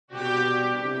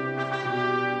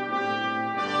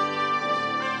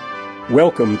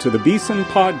Welcome to the Beeson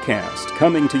Podcast,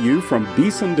 coming to you from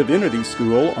Beeson Divinity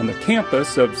School on the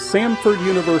campus of Samford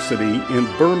University in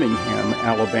Birmingham,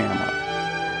 Alabama.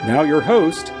 Now your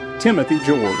host, Timothy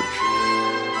George.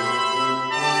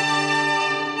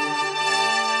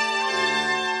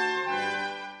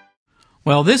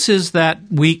 Well, this is that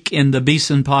week in the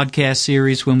Beeson Podcast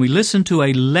series when we listen to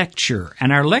a lecture.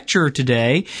 And our lecturer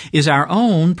today is our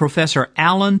own Professor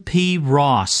Alan P.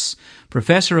 Ross,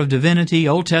 Professor of Divinity,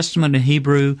 Old Testament and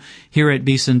Hebrew here at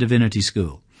Beeson Divinity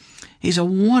School. He's a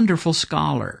wonderful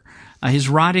scholar. His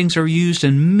writings are used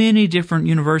in many different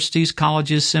universities,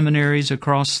 colleges, seminaries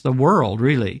across the world,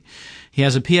 really. He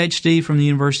has a PhD from the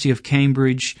University of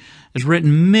Cambridge, has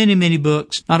written many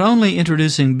books, not only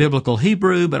introducing biblical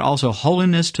Hebrew, but also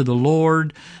holiness to the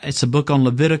Lord. It's a book on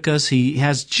Leviticus. He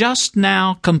has just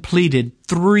now completed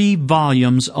 3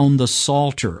 volumes on the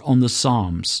Psalter, on the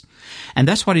Psalms. And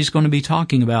that's what he's going to be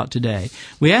talking about today.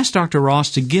 We asked Dr. Ross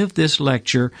to give this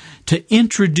lecture to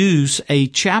introduce a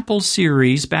chapel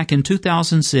series back in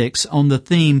 2006 on the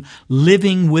theme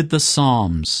Living with the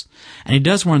Psalms. And he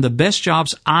does one of the best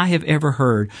jobs I have ever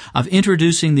heard of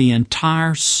introducing the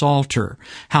entire Psalter,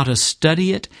 how to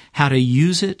study it, how to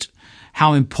use it,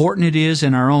 how important it is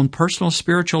in our own personal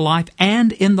spiritual life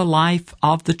and in the life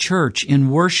of the church,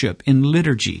 in worship, in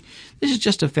liturgy. This is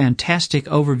just a fantastic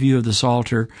overview of the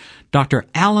Psalter. Dr.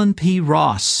 Alan P.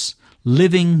 Ross,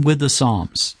 Living with the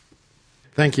Psalms.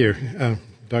 Thank you.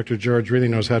 Dr. George really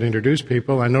knows how to introduce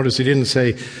people. I noticed he didn't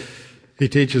say he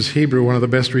teaches Hebrew, one of the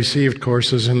best received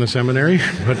courses in the seminary,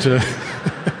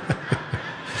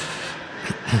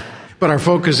 but our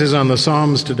focus is on the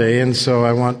Psalms today, and so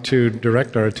I want to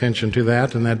direct our attention to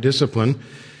that and that discipline.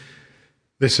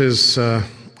 This is,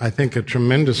 I think, a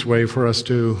tremendous way for us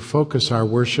to focus our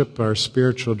worship, our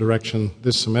spiritual direction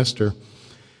this semester.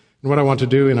 And what I want to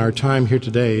do in our time here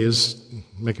today is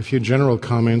make a few general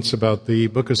comments about the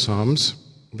book of Psalms.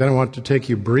 Then I want to take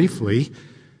you briefly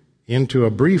into a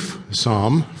brief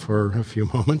psalm for a few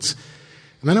moments.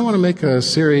 And then I want to make a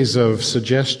series of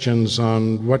suggestions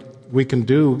on what we can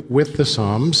do with the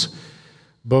Psalms,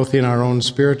 both in our own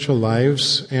spiritual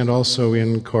lives and also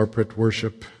in corporate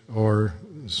worship or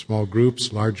small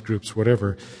groups, large groups,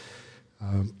 whatever.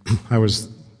 I was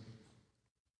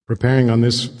preparing on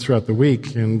this throughout the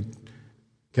week and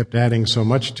kept adding so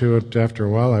much to it. After a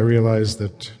while, I realized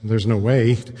that there's no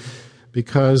way,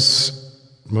 because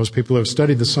most people who have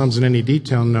studied the Psalms in any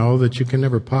detail know that you can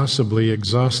never possibly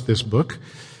exhaust this book.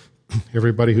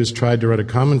 Everybody who's tried to write a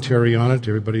commentary on it,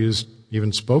 everybody who's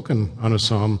even spoken on a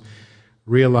psalm,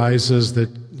 realizes that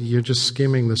you're just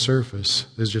skimming the surface.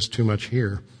 There's just too much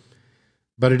here.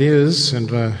 But it is, and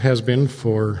has been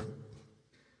for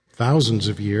thousands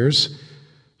of years,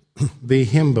 the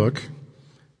hymn book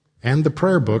and the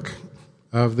prayer book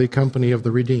of the Company of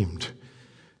the Redeemed.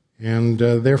 And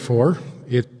therefore,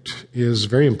 it is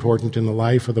very important in the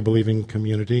life of the believing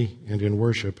community and in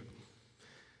worship.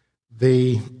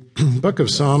 The book of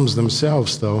Psalms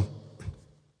themselves, though,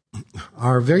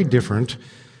 are very different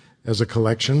as a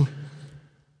collection.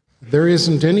 There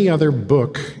isn't any other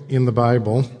book in the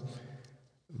Bible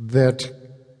that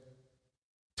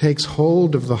takes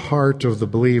hold of the heart of the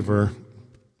believer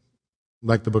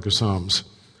like the book of Psalms.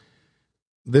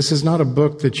 This is not a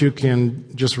book that you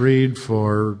can just read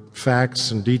for facts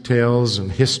and details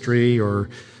and history or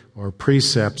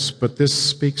precepts, but this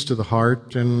speaks to the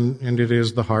heart, and it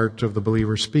is the heart of the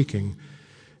believer speaking.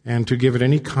 And to give it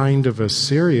any kind of a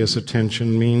serious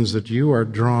attention means that you are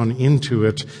drawn into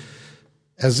it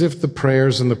as if the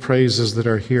prayers and the praises that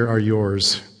are here are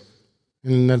yours.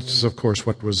 And that's, of course,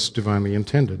 what was divinely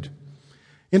intended.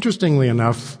 Interestingly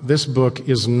enough, this book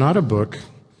is not a book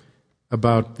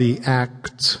about the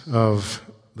acts of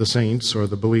the saints or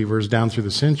the believers down through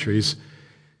the centuries.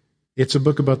 It's a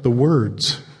book about the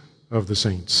words of the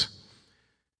saints.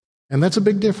 And that's a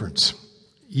big difference.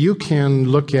 You can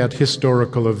look at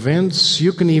historical events,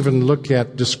 you can even look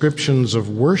at descriptions of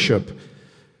worship,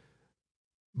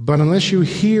 but unless you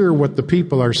hear what the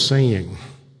people are saying,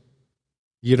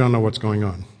 you don't know what's going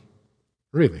on.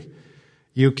 Really.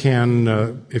 You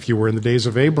can, if you were in the days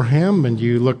of Abraham and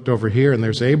you looked over here and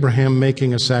there's Abraham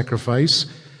making a sacrifice,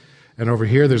 and over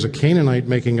here there's a Canaanite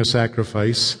making a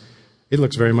sacrifice, it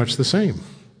looks very much the same.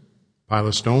 Pile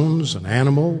of stones, an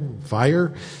animal,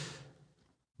 fire.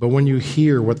 But when you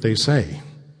hear what they say,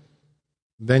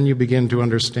 then you begin to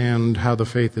understand how the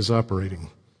faith is operating.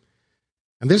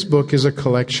 And this book is a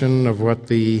collection of what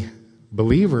the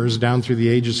believers down through the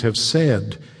ages have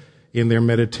said in their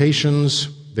meditations,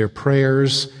 their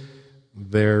prayers,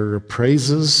 their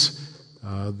praises,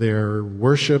 their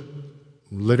worship,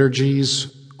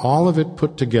 liturgies, all of it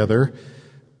put together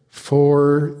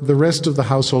for the rest of the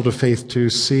household of faith to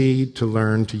see, to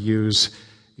learn, to use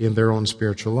in their own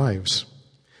spiritual lives.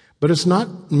 But it's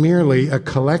not merely a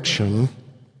collection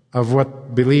of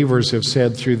what believers have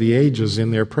said through the ages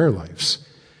in their prayer lives.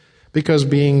 Because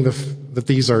being that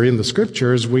these are in the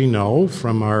Scriptures, we know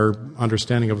from our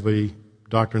understanding of the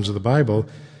doctrines of the Bible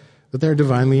that they're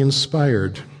divinely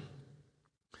inspired.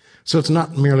 So it's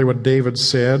not merely what David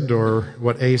said or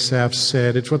what Asaph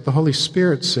said, it's what the Holy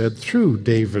Spirit said through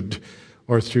David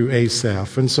or through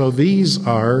Asaph. And so these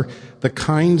are the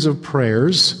kinds of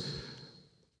prayers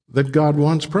that God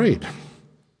wants prayed.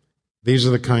 These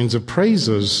are the kinds of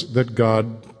praises that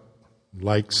God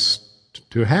likes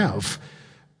to have,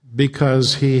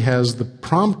 because He has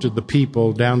prompted the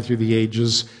people down through the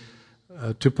ages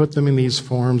to put them in these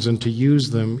forms and to use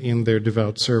them in their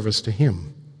devout service to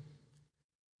Him.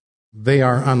 They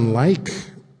are unlike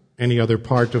any other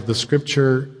part of the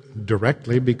Scripture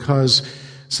directly because,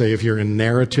 say, if you're in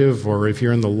narrative or if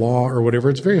you're in the law or whatever,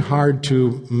 it's very hard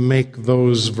to make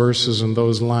those verses and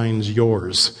those lines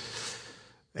yours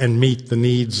and meet the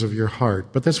needs of your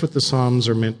heart. But that's what the Psalms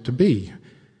are meant to be.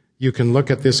 You can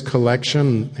look at this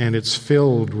collection and it's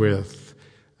filled with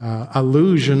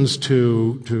allusions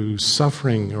to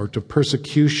suffering or to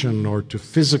persecution or to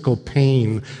physical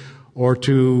pain or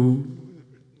to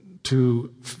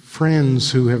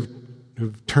friends who've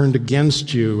turned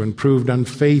against you and proved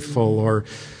unfaithful, or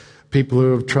people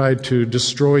who have tried to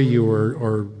destroy you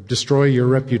or destroy your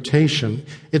reputation.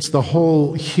 It's the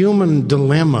whole human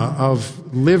dilemma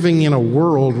of living in a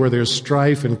world where there's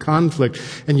strife and conflict.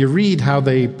 And you read how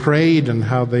they prayed and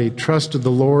how they trusted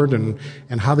the Lord and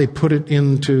how they put it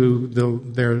into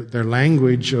their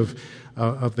language of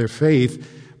their faith.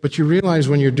 But you realize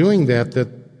when you're doing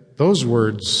that those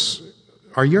words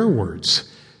are your words.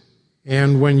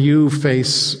 And when you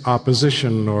face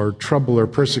opposition or trouble or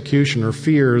persecution or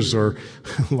fears or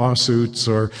lawsuits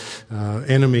or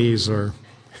enemies or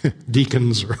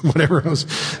deacons or whatever else,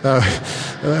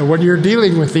 when you're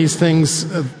dealing with these things,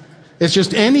 it's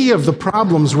just any of the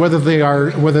problems, whether they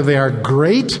are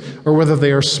great or whether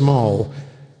they are small.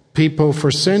 People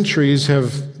for centuries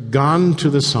have gone to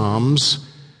the Psalms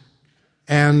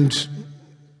and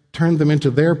turned them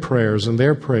into their prayers and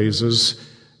their praises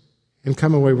and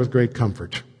come away with great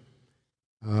comfort.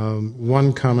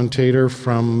 One commentator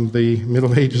from the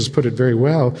Middle Ages put it very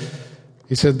well.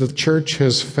 He said, the church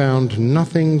has found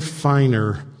nothing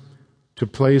finer to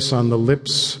place on the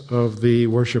lips of the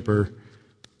worshiper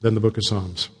than the book of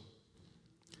Psalms.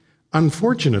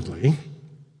 Unfortunately,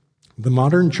 the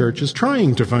modern church is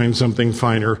trying to find something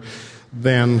finer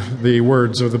than the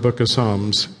words of the book of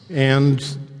Psalms, and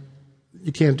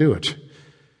you can't do it.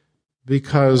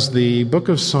 Because the book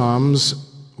of Psalms,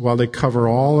 while they cover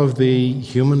all of the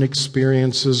human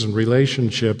experiences and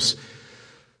relationships,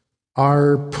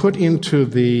 are put into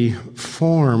the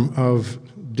form of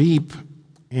deep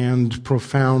and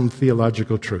profound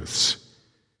theological truths.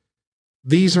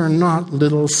 These are not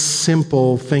little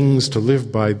simple things to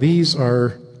live by. These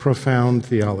are profound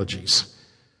theologies.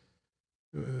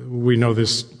 We know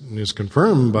this is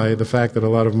confirmed by the fact that a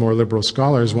lot of more liberal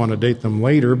scholars want to date them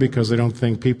later because they don't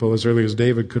think people as early as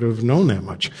David could have known that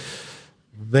much.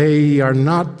 They are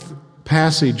not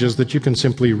passages that you can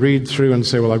simply read through and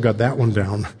say, well, I've got that one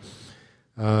down.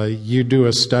 You do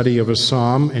a study of a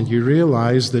psalm and you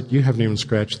realize that you haven't even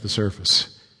scratched the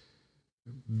surface,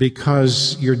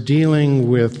 because you're dealing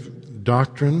with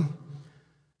doctrine,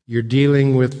 you're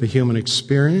dealing with the human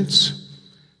experience,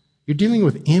 you're dealing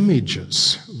with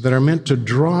images that are meant to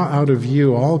draw out of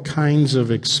you all kinds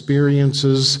of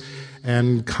experiences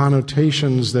and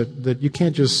connotations that you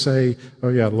can't just say, oh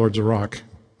yeah, the Lord's a rock,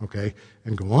 okay,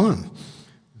 and go on.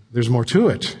 There's more to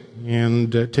it,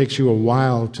 and it takes you a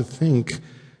while to think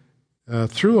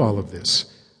through all of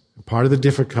this. Part of the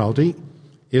difficulty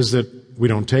is that we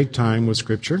don't take time with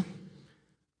Scripture.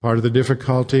 Part of the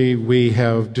difficulty, we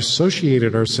have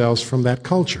dissociated ourselves from that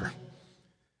culture.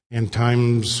 And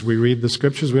times we read the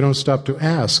Scriptures, we don't stop to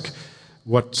ask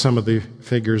what some of the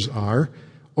figures are.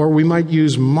 Or we might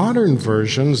use modern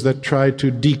versions that try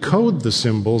to decode the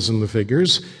symbols and the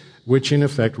figures, which in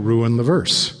effect ruin the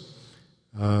verse.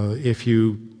 If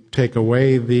you take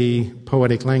away the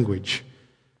poetic language,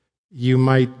 you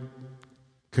might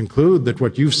conclude that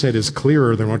what you've said is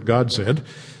clearer than what God said,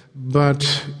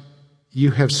 but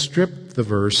you have stripped the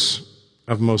verse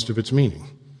of most of its meaning.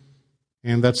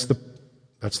 And that's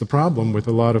the problem with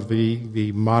a lot of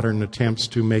the modern attempts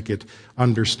to make it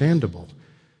understandable.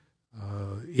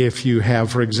 If you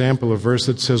have, for example, a verse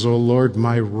that says, O Lord,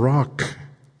 my rock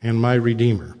and my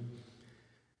redeemer.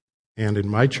 And in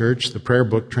my church, the prayer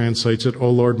book translates it, O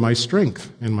Lord, my strength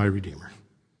and my redeemer.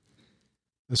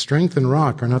 The strength and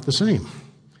rock are not the same.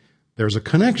 There's a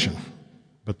connection,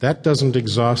 but that doesn't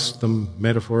exhaust the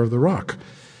metaphor of the rock.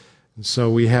 And so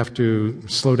we have to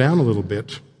slow down a little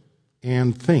bit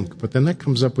and think, but then that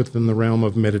comes up within the realm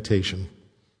of meditation.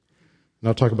 And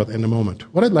I'll talk about that in a moment.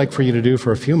 What I'd like for you to do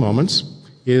for a few moments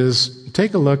is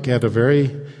take a look at a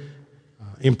very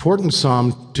important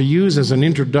psalm to use as an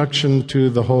introduction to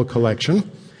the whole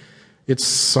collection. It's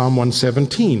Psalm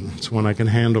 117. It's one I can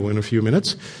handle in a few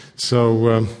minutes.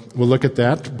 So we'll look at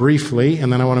that briefly,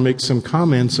 and then I want to make some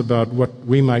comments about what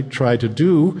we might try to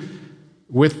do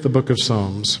with the book of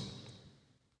Psalms.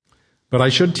 But I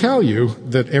should tell you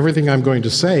that everything I'm going to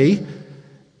say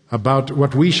about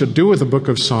what we should do with the book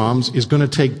of Psalms is going to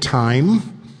take time,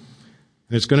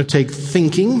 and it's going to take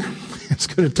thinking, it's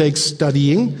going to take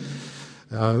studying,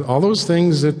 all those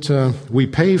things that we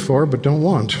pay for but don't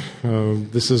want.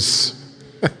 This is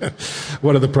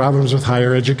one of the problems with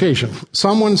higher education.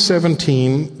 Psalm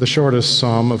 117, the shortest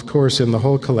psalm, of course, in the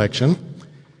whole collection,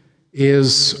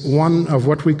 is one of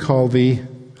what we call the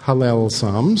Hallel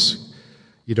Psalms.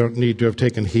 You don't need to have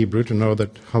taken Hebrew to know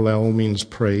that Hallel means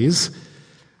praise.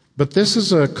 But this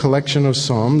is a collection of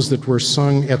psalms that were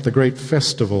sung at the great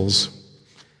festivals.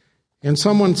 And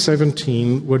Psalm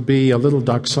 117 would be a little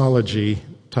doxology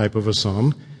type of a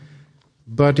psalm,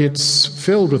 but it's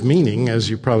filled with meaning, as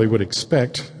you probably would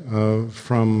expect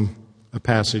from a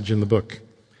passage in the book.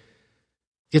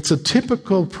 It's a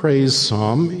typical praise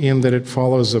psalm in that it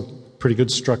follows a pretty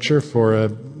good structure for a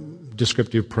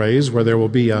descriptive praise, where there will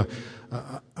be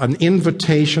an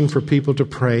invitation for people to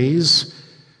praise,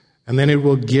 and then it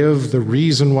will give the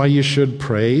reason why you should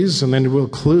praise, and then it will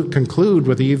conclude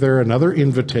with either another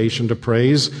invitation to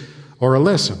praise or a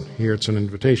lesson. Here it's an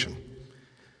invitation.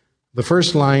 The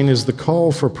first line is the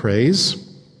call for praise.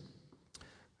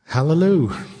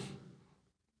 Hallelujah.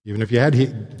 Even if you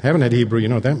haven't had Hebrew, you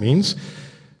know what that means.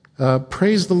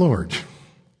 Praise the Lord.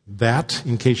 That,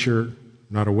 in case you're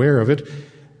not aware of it,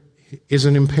 is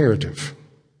an imperative.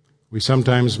 We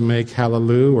sometimes make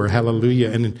hallelujah or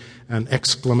hallelujah an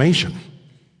exclamation.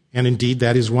 And indeed,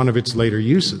 that is one of its later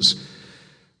uses.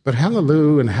 But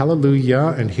hallelujah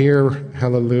and here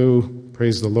hallelujah,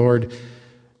 praise the Lord,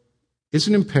 is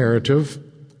an imperative.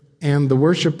 And the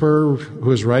worshiper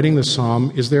who is writing the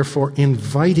psalm is therefore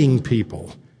inviting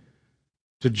people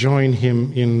to join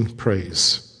him in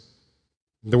praise.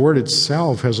 The word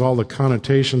itself has all the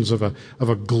connotations of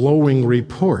a glowing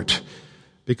report,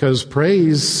 because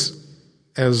praise,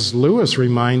 as Lewis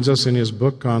reminds us in his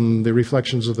book on the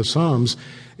reflections of the Psalms,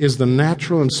 is the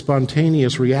natural and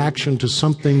spontaneous reaction to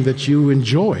something that you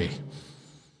enjoy.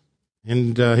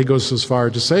 And he goes as far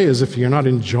to say, as if you're not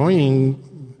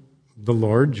enjoying the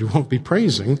Lord, you won't be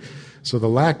praising. So the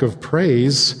lack of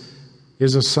praise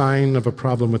is a sign of a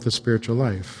problem with the spiritual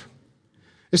life.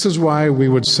 This is why we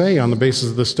would say, on the basis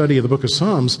of the study of the book of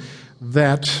Psalms,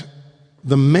 that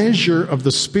the measure of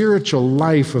the spiritual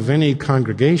life of any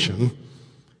congregation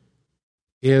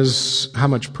is how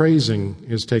much praising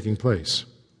is taking place.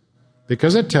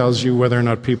 Because it tells you whether or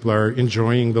not people are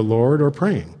enjoying the Lord or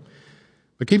praying.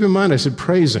 But keep in mind, I said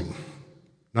praising,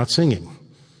 not singing.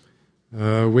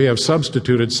 We have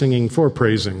substituted singing for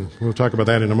praising. We'll talk about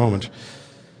that in a moment.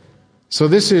 So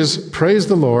this is, praise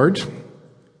the Lord,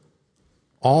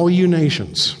 all you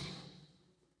nations.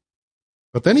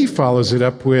 But then he follows it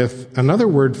up with another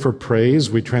word for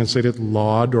praise. We translate it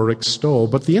laud or extol.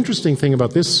 But the interesting thing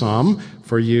about this psalm,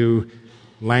 for you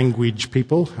language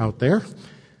people out there,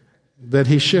 that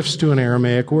he shifts to an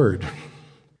Aramaic word.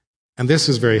 And this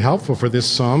is very helpful for this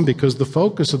psalm, because the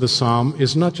focus of the psalm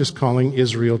is not just calling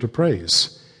Israel to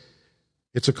praise.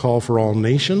 It's a call for all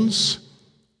nations.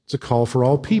 It's a call for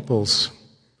all peoples.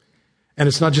 And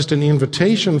it's not just an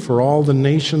invitation for all the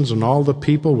nations and all the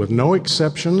people, with no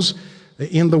exceptions,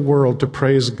 in the world to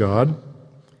praise God.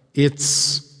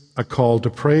 It's a call to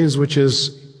praise which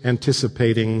is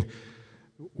anticipating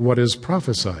what is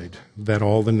prophesied, that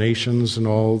all the nations and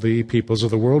all the peoples of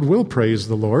the world will praise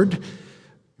the Lord,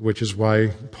 which is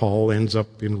why Paul ends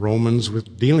up in Romans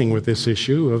with dealing with this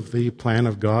issue of the plan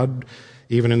of God,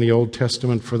 even in the Old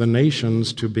Testament, for the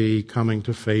nations to be coming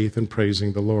to faith and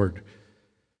praising the Lord.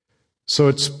 So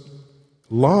it's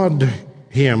laud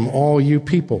him, all you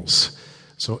peoples.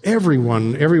 So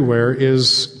everyone, everywhere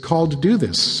is called to do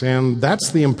this. And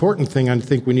that's the important thing I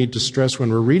think we need to stress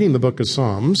when we're reading the book of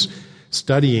Psalms,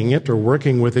 studying it or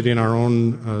working with it in our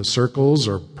own circles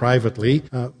or privately.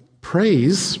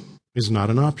 Praise is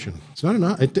not an option. It's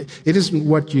not it isn't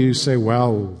what you say,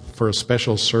 well, for a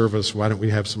special service, why don't we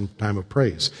have some time of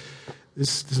praise?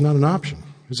 This is not an option.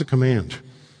 It's a command.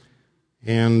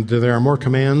 And there are more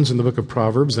commands in the book of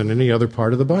Proverbs than any other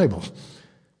part of the Bible.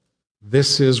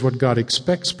 This is what God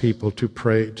expects people to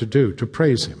do, to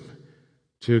praise Him,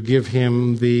 to give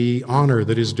Him the honor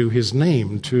that is due His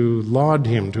name, to laud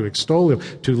Him, to extol Him,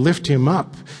 to lift Him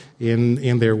up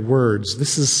in their words.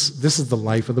 This is the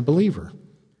life of the believer.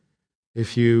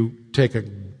 If you take a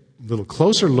little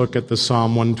closer look at the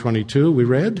Psalm 122 we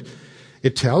read,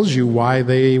 it tells you why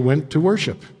they went to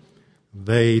worship.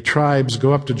 The tribes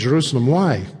go up to Jerusalem.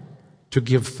 Why? To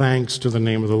give thanks to the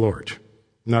name of the Lord.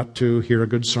 Not to hear a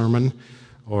good sermon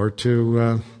or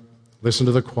to listen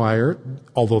to the choir,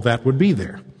 although that would be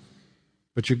there.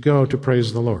 But you go to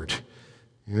praise the Lord.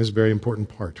 And this is a very important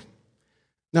part.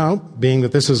 Now, being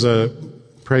that this is a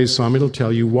praise psalm, it'll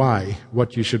tell you why,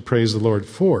 what you should praise the Lord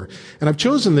for. And I've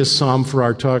chosen this psalm for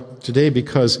our talk today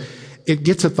because it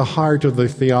gets at the heart of the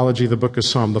theology of the book of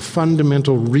Psalm, the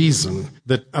fundamental reason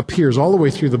that appears all the way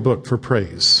through the book for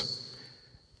praise.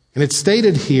 And it's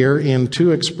stated here in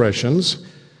two expressions,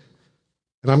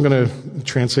 and I'm going to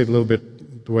translate a little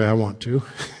bit the way I want to.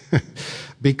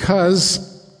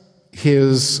 Because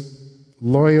His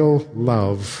loyal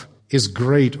love is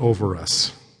great over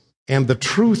us, and the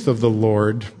truth of the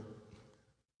Lord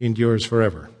endures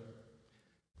forever.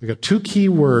 We've got two key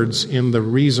words in the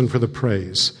reason for the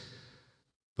praise.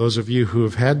 Those of you who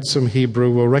have had some Hebrew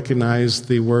will recognize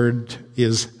the word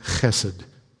is chesed.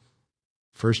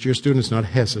 First-year students, not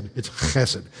hesed, it's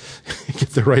chesed. Get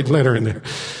the right letter in there.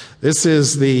 This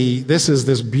is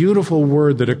this beautiful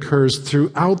word that occurs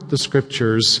throughout the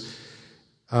Scriptures.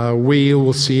 We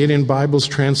will see it in Bibles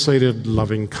translated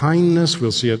loving kindness.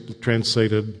 We'll see it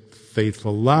translated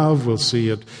faithful love. We'll see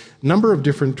it a number of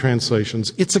different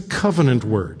translations. It's a covenant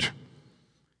word,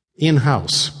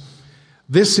 in-house.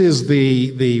 This is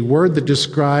the word that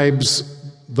describes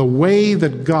the way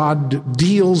that God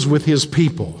deals with His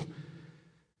people.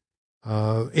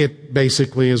 It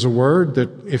basically is a word that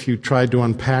if you tried to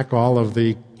unpack all of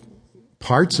the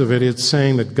parts of it, it's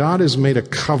saying that God has made a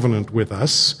covenant with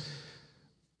us.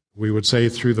 We would say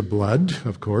through the blood,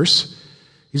 of course.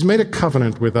 He's made a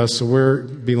covenant with us, so we're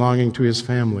belonging to His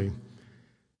family.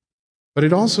 But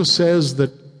it also says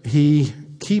that He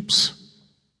keeps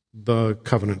the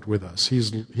covenant with us.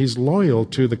 He's loyal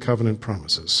to the covenant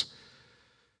promises.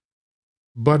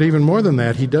 But even more than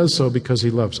that, He does so because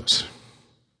He loves us.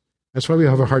 That's why we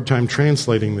have a hard time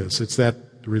translating this. It's that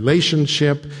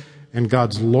relationship and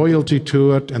God's loyalty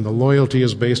to it, and the loyalty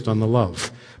is based on the love.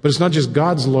 But it's not just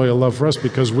God's loyal love for us,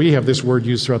 because we have this word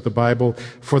used throughout the Bible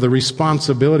for the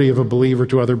responsibility of a believer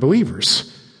to other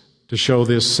believers to show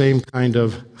this same kind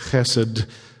of chesed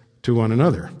to one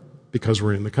another, because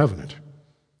we're in the covenant.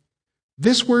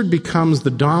 This word becomes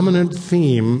the dominant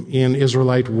theme in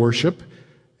Israelite worship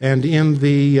and in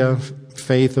the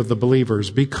faith of the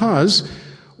believers, because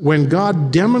when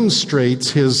God demonstrates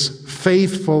His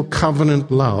faithful covenant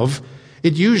love,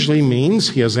 it usually means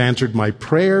He has answered my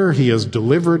prayer, He has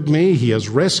delivered me, He has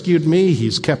rescued me,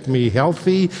 He's kept me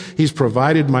healthy, He's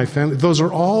provided my family. Those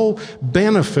are all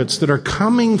benefits that are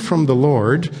coming from the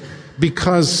Lord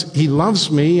because He loves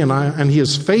me and He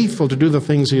is faithful to do the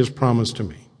things He has promised to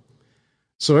me.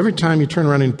 So every time you turn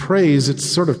around in praise, it's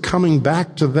sort of coming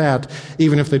back to that,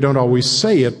 even if they don't always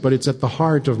say it, but it's at the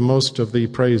heart of most of the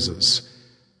praises.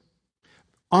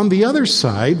 On the other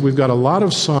side, we've got a lot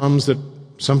of psalms that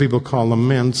some people call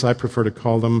laments. I prefer to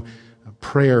call them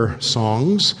prayer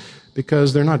songs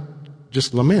because they're not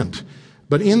just lament.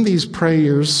 But in these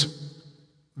prayers,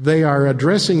 they are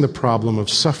addressing the problem of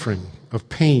suffering, of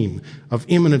pain, of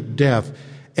imminent death,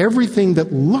 everything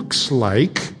that looks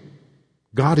like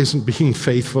God isn't being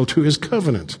faithful to His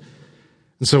covenant.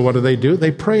 And so what do? They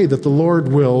pray that the Lord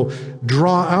will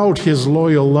draw out His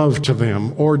loyal love to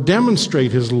them or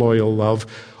demonstrate His loyal love,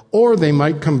 or they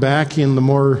might come back in the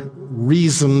more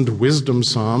reasoned wisdom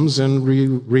psalms and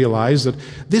realize that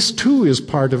this too is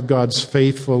part of God's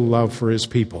faithful love for His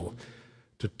people,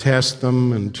 to test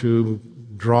them and to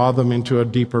draw them into a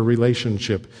deeper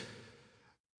relationship.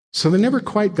 So they never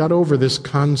quite got over this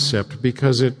concept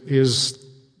because it is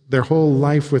their whole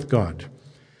life with God.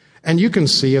 And you can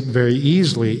see it very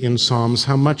easily in Psalms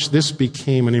how much this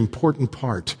became an important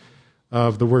part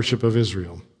of the worship of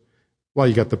Israel. Well,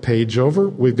 you got the page over.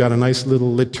 We've got a nice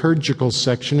little liturgical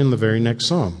section in the very next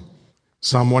psalm.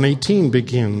 Psalm 118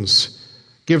 begins,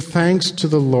 "Give thanks to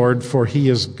the Lord, for He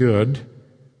is good,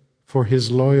 for His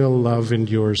loyal love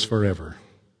endures forever."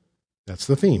 That's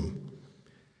the theme.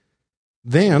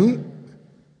 Then,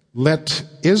 let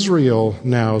Israel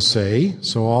now say,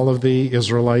 so all of the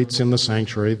Israelites in the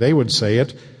sanctuary, they would say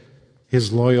it,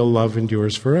 His loyal love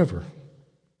endures forever.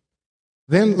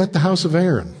 Then let the house of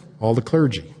Aaron, all the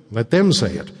clergy, let them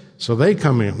say it. So they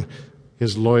come in,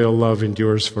 His loyal love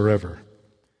endures forever.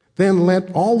 Then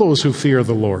let all those who fear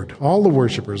the Lord, all the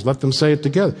worshipers, let them say it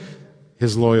together.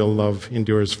 His loyal love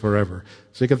endures forever.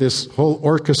 So you get this whole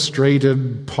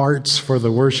orchestrated parts for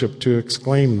the worship to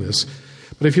exclaim this.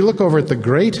 But if you look over at the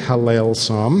great Hallel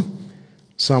Psalm,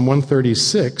 Psalm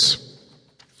 136,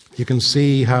 you can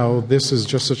see how this is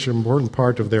just such an important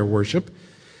part of their worship.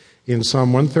 In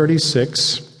Psalm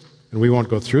 136, and we won't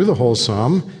go through the whole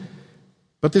psalm,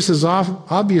 but this is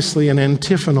obviously an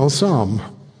antiphonal psalm.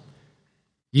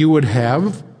 You would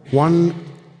have one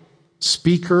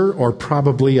speaker, or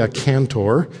probably a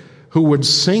cantor, who would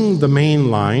sing the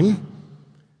main line,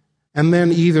 and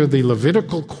then either the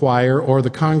Levitical choir or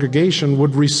the congregation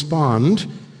would respond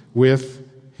with,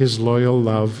 His loyal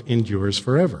love endures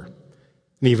forever.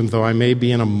 And even though I may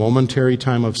be in a momentary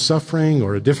time of suffering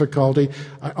or a difficulty,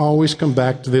 I always come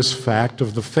back to this fact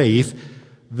of the faith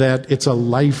that it's a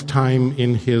lifetime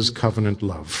in His covenant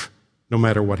love, no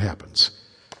matter what happens.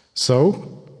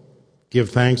 So,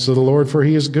 give thanks to the Lord, for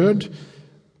He is good.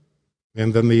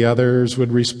 And then the others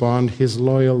would respond, His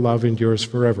loyal love endures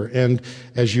forever. And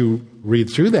as you read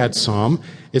through that psalm,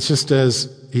 it's just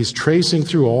as he's tracing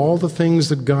through all the things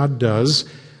that God does,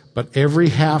 but every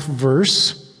half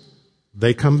verse,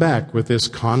 they come back with this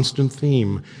constant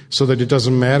theme, so that it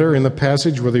doesn't matter in the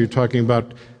passage whether you're talking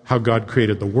about how God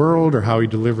created the world, or how He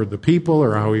delivered the people,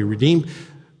 or how He redeemed.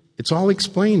 It's all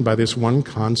explained by this one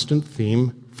constant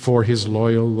theme, for His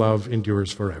loyal love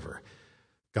endures forever.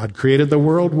 God created the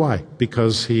world. Why?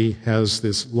 Because He has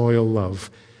this loyal love.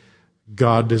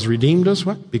 God has redeemed us.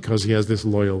 What? Because He has this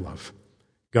loyal love.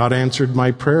 God answered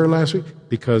my prayer last week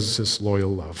because this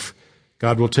loyal love.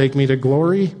 God will take me to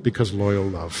glory because loyal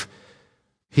love.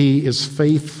 He is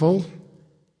faithful,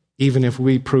 even if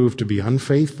we prove to be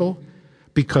unfaithful,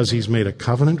 because He's made a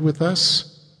covenant with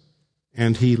us,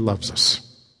 and He loves us.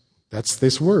 That's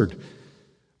this word.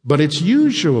 But it's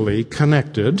usually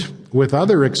connected with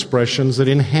other expressions that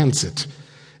enhance it.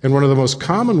 And one of the most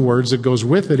common words that goes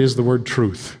with it is the word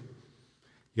truth.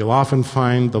 You'll often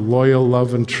find the loyal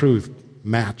love and truth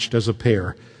matched as a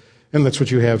pair. And that's what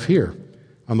you have here.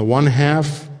 On the one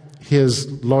half,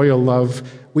 His loyal love,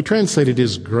 we translate it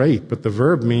is great, but the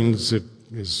verb means it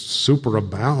is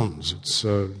superabounds. It's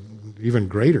even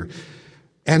greater.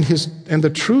 And the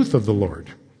truth of the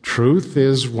Lord. Truth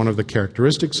is one of the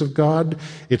characteristics of God.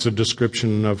 It's a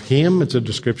description of Him. It's a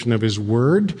description of His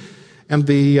Word. And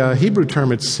the Hebrew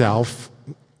term itself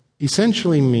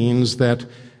essentially means that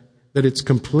it's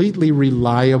completely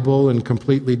reliable and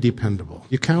completely dependable.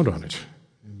 You count on it.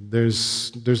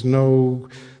 There's no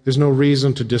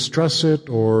reason to distrust it,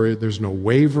 or there's no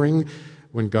wavering.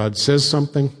 When God says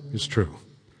something, it's true.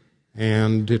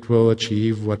 And it will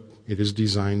achieve what it is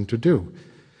designed to do.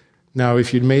 Now,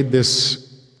 if you'd made these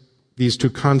two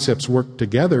concepts work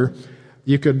together,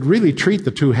 you could really treat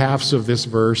the two halves of this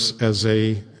verse as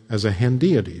a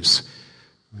hendiades.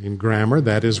 In grammar,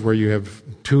 that is where you have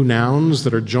two nouns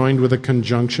that are joined with a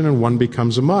conjunction and one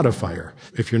becomes a modifier.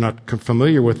 If you're not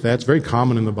familiar with that, it's very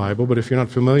common in the Bible, but if you're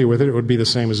not familiar with it, it would be the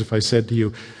same as if I said to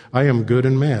you, I am good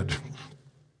and mad.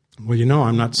 Well,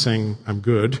 I'm not saying I'm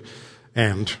good,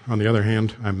 and on the other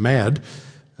hand, I'm mad.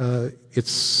 I'm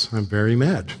very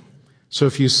mad. So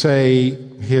if you say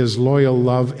His loyal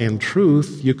love and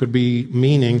truth, you could be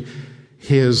meaning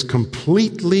His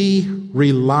completely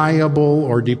reliable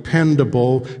or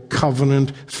dependable,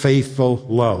 covenant, faithful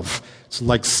love. It's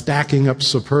like stacking up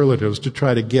superlatives to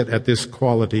try to get at this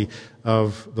quality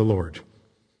of the Lord.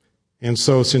 And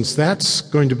so since that's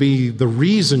going to be the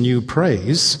reason you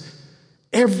praise,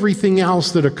 everything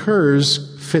else that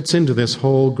occurs fits into this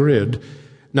whole grid.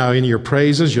 Now, in your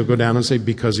praises, you'll go down and say,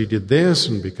 because He did this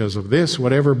and because of this,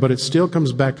 whatever, but it still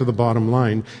comes back to the bottom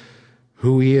line,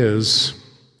 who He is,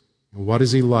 what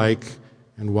is He like,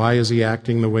 and why is He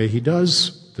acting the way He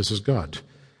does? This is God.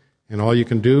 And all you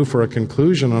can do for a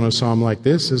conclusion on a psalm like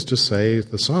this is to say,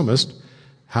 the psalmist,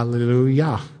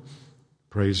 Hallelujah,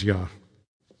 praise Yah.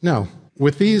 Now,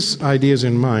 with these ideas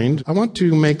in mind, I want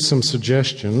to make some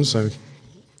suggestions. I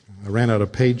ran out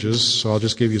of pages, so I'll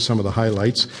just give you some of the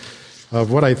highlights of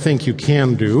what I think you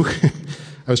can do.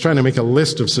 I was trying to make a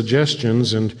list of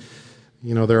suggestions, and,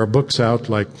 there are books out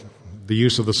like The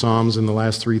Use of the Psalms in the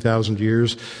Last 3,000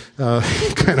 Years.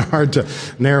 Kind of hard to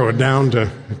narrow it down to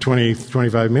 20,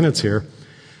 25 minutes here.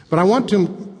 But I want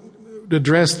to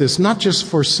address this not just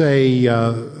for, say,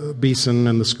 Beeson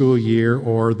and the school year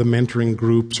or the mentoring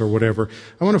groups or whatever.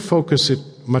 I want to focus it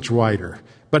much wider,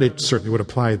 but it certainly would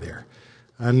apply there.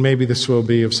 And maybe this will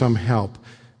be of some help.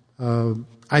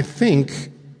 I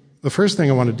think the first thing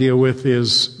I want to deal with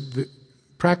is the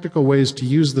practical ways to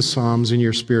use the Psalms in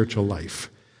your spiritual life.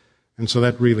 And so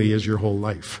that really is your whole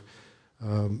life.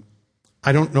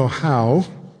 I don't know how.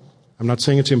 I'm not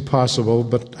saying it's impossible,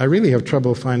 but I really have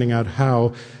trouble finding out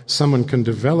how someone can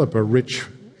develop a rich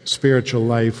spiritual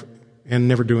life and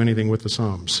never do anything with the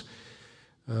Psalms.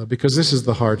 Because this is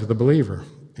the heart of the believer,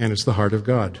 and it's the heart of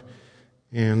God.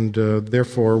 And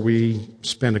therefore, we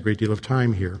spend a great deal of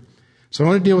time here. So I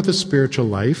want to deal with the spiritual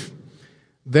life.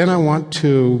 Then I want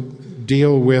to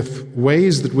deal with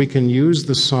ways that we can use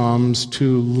the Psalms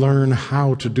to learn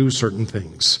how to do certain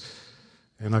things.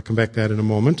 And I'll come back to that in a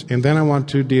moment. And then I want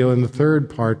to deal in the third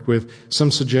part with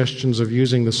some suggestions of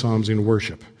using the Psalms in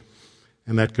worship.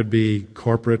 And that could be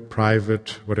corporate,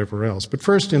 private, whatever else. But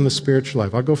first, in the spiritual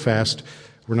life. I'll go fast.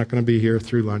 We're not going to be here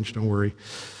through lunch, don't worry.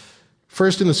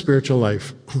 First, in the spiritual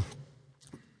life.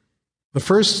 The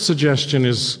first suggestion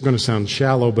is going to sound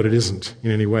shallow, but it isn't in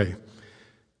any way.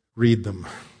 Read them.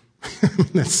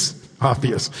 That's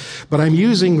obvious. But I'm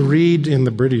using read in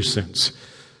the British sense.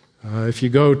 If you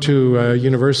go to a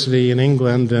university in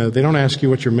England, they don't ask you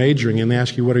what you're majoring in, they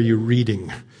ask you what are you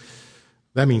reading.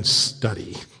 That means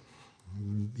study.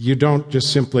 You don't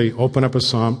just simply open up a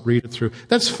psalm, read it through.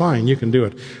 That's fine, you can do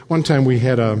it. One time we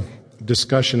had a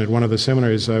discussion at one of the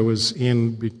seminaries I was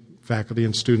in, faculty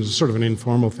and students, sort of an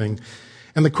informal thing.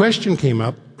 And the question came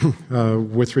up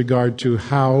with regard to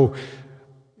how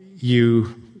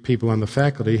you people on the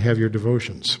faculty have your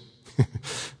devotions.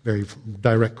 Very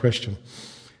direct question.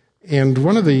 And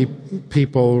one of the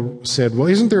people said, well,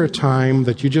 isn't there a time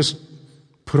that you just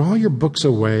put all your books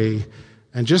away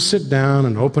and just sit down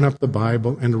and open up the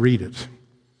Bible and read it?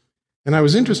 And I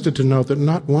was interested to note that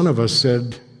not one of us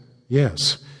said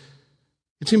yes.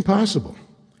 It's impossible.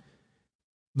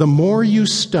 The more you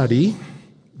study,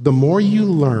 the more you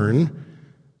learn,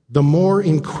 the more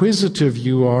inquisitive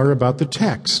you are about the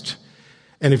text.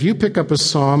 And if you pick up a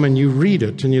psalm and you read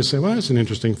it and you say, well, that's an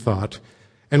interesting thought,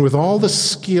 and with all the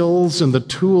skills and the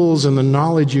tools and the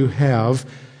knowledge you have,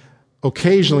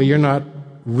 occasionally you're not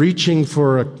reaching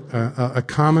for a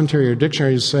commentary or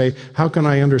dictionary to say, how can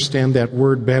I understand that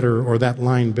word better or that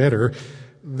line better?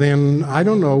 Then I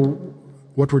don't know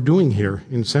what we're doing here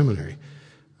in seminary.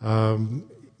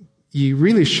 You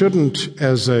really shouldn't,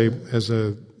 as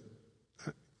a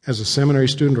seminary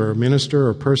student or a minister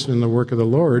or a person in the work of the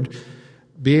Lord,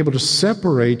 be able to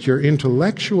separate your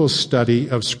intellectual study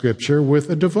of Scripture with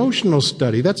a devotional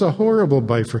study. That's a horrible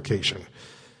bifurcation.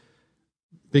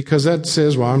 Because that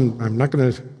says, well, I'm not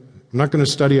going to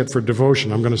study it for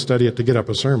devotion. I'm going to study it to get up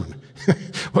a sermon.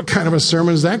 What kind of a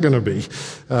sermon is that going to be?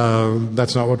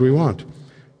 That's not what we want.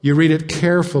 You read it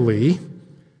carefully,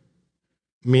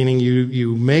 meaning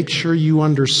you make sure you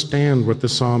understand what the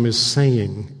psalm is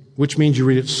saying, which means you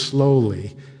read it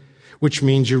slowly, which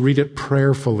means you read it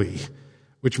prayerfully,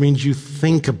 which means you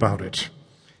think about it.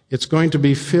 It's going to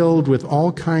be filled with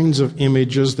all kinds of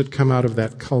images that come out of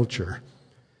that culture.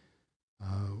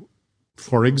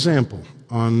 For example,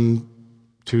 on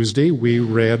Tuesday we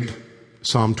read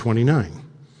Psalm 29.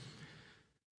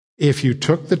 If you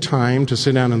took the time to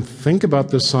sit down and think about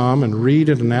the psalm and read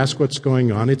it and ask what's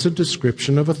going on, it's a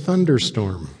description of a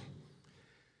thunderstorm.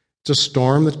 It's a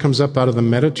storm that comes up out of the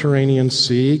Mediterranean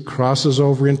Sea, crosses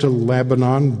over into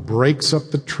Lebanon, breaks up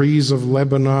the trees of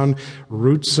Lebanon,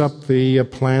 roots up the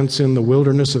plants in the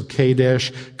wilderness of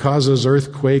Kadesh, causes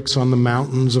earthquakes on the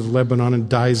mountains of Lebanon, and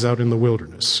dies out in the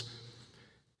wilderness.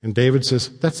 And David says,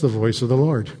 that's the voice of the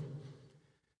Lord.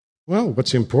 Well,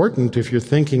 what's important if you're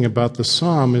thinking about the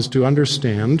psalm is to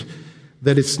understand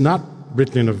that it's not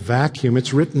written in a vacuum,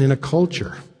 it's written in a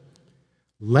culture.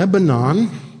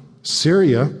 Lebanon,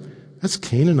 Syria, that's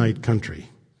Canaanite country.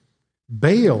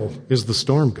 Baal is the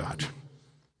storm god.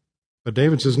 But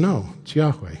David says, no, it's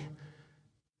Yahweh.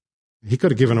 He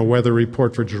could have given a weather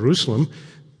report for Jerusalem,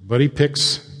 but he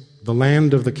picks the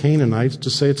land of the Canaanites to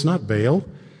say it's not Baal,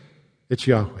 it's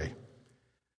Yahweh.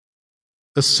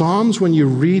 The Psalms, when you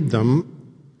read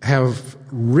them, have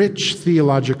rich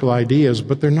theological ideas,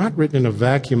 but they're not written in a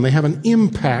vacuum. They have an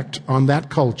impact on that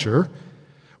culture,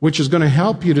 which is going to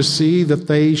help you to see that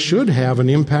they should have an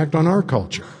impact on our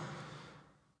culture.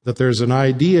 That there's an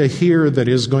idea here that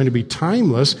is going to be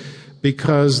timeless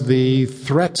because the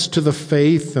threats to the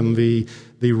faith and the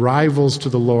rivals to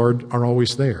the Lord are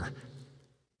always there.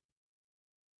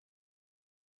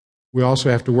 We also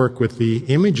have to work with the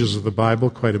images of the Bible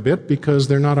quite a bit because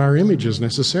they're not our images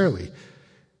necessarily.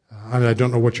 I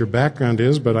don't know what your background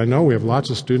is, but I know we have lots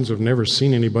of students who have never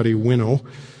seen anybody winnow.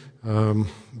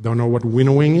 Don't know what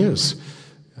winnowing is,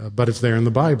 but it's there in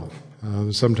the Bible.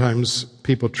 Sometimes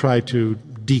people try to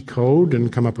decode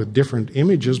and come up with different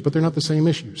images, but they're not the same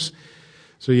issues.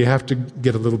 So you have to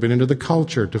get a little bit into the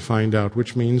culture to find out,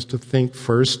 which means to think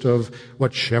first of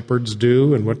what shepherds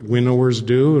do and what winnowers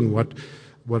do and what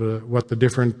what the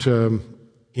different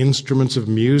instruments of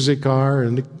music are,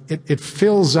 and it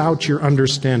fills out your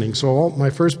understanding. So my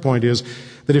first point is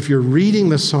that if you're reading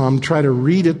the psalm, try to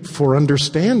read it for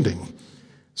understanding,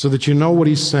 so that you know what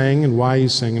he's saying and why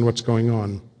he's saying and what's going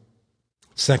on.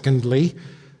 Secondly,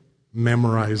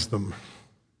 memorize them.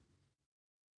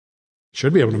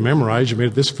 Should be able to memorize. You made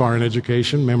it this far in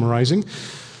education, memorizing.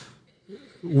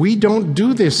 We don't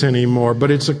do this anymore,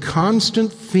 but it's a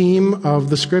constant theme of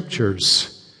the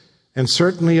Scriptures, and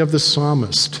certainly of the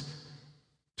psalmist,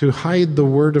 to hide the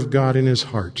Word of God in his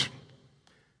heart.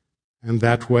 And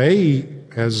that way,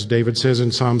 as David says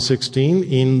in Psalm 16,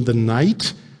 in the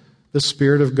night, the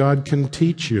Spirit of God can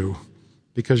teach you,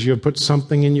 because you have put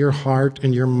something in your heart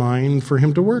and your mind for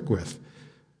Him to work with,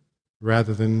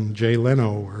 rather than Jay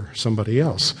Leno or somebody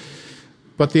else.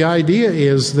 But the idea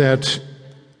is that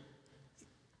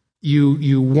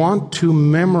you want to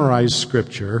memorize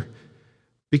Scripture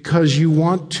because you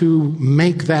want to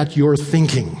make that your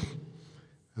thinking.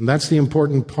 And that's the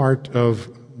important part of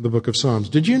the book of Psalms.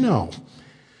 Did you know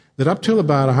that up till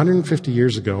about 150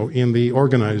 years ago in the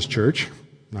organized church,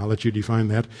 and I'll let you define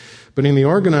that, but in the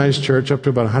organized church up to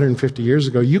about 150 years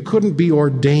ago, you couldn't be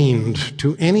ordained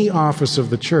to any office of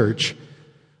the church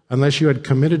unless you had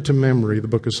committed to memory the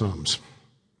book of Psalms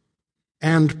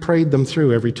and prayed them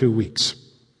through every 2 weeks.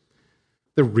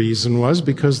 The reason was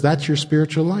because that's your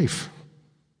spiritual life.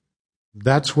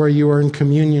 That's where you are in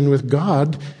communion with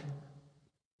God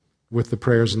with the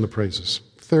prayers and the praises.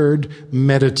 Third,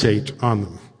 meditate on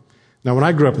them. Now, when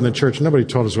I grew up in the church, nobody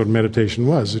told us what meditation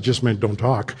was. It just meant don't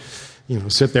talk.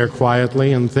 Sit there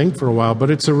quietly and think for a while.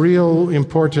 But it's a real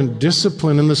important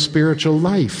discipline in the spiritual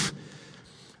life.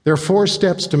 There are 4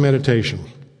 steps to meditation.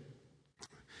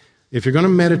 If you're going to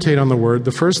meditate on the Word,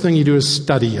 the first thing you do is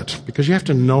study it, because you have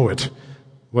to know it,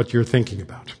 what you're thinking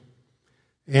about.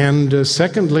 And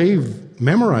secondly,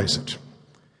 memorize it,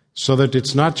 so that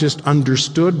it's not just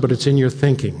understood, but it's in your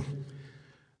thinking.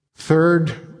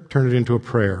 Third, turn it into a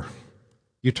prayer.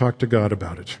 You talk to God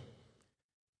about it.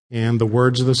 And the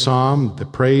words of the psalm, the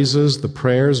praises, the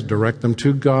prayers, direct them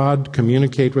to God,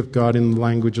 communicate with God in the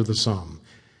language of the psalm.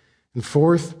 And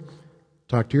fourth,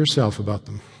 talk to yourself about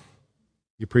them.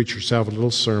 You preach yourself a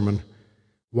little sermon.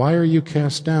 Why are you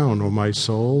cast down, O my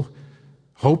soul?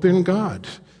 Hope in God.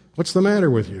 What's the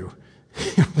matter with you?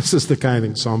 This is the kind of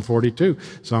thing, Psalm 42,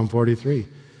 Psalm 43.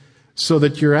 So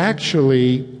that you're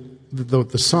actually,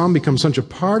 the psalm becomes such a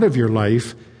part of your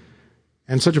life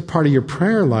and such a part of your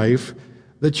prayer life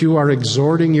that you are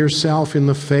exhorting yourself in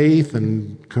the faith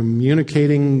and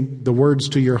communicating the words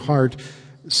to your heart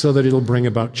so that it'll bring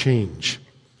about change.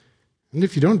 And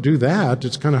if you don't do that,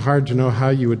 it's kind of hard to know how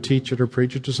you would teach it or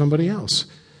preach it to somebody else,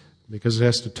 because it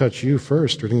has to touch you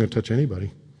first, or it isn't going to touch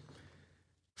anybody.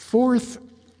 Fourth,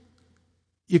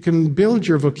 you can build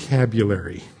your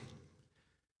vocabulary.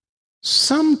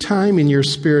 Sometime in your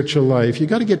spiritual life, you've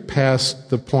got to get past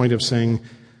the point of saying,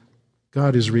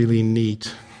 God is really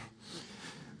neat.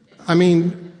 I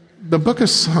mean, the book of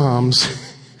Psalms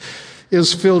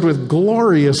is filled with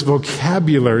glorious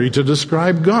vocabulary to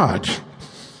describe God.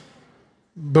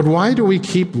 But why do we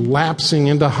keep lapsing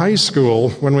into high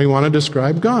school when we want to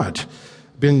describe God?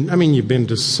 You've been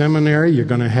to seminary, you're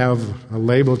going to have a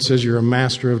label that says you're a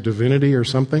master of divinity or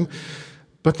something.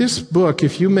 But this book,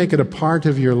 if you make it a part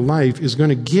of your life, is going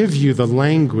to give you the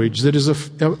language that is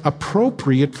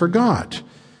appropriate for God.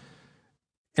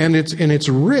 And it's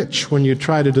rich when you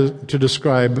try to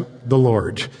describe the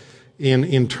Lord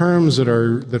in terms that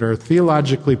are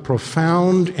theologically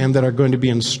profound and that are going to be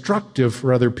instructive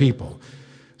for other people.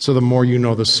 So the more you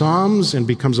know the Psalms and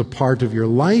becomes a part of your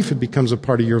life, it becomes a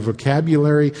part of your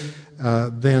vocabulary,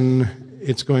 then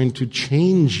it's going to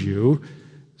change you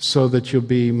so that you'll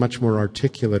be much more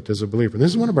articulate as a believer. And this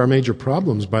is one of our major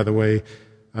problems, by the way,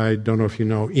 I don't know if you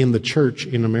know, in the church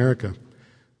in America.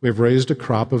 We've raised a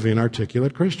crop of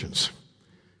inarticulate Christians.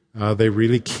 They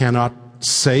really cannot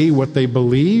say what they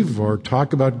believe or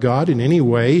talk about God in any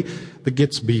way that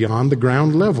gets beyond the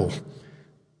ground level.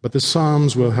 But the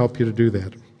Psalms will help you to do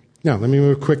that. Now, let me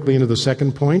move quickly into the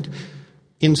second point,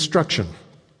 instruction.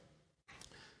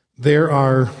 There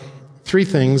are 3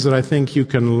 things that I think you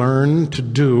can learn to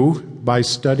do by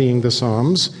studying the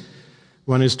Psalms.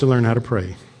 One is to learn how to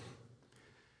pray.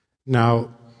 Now,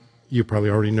 you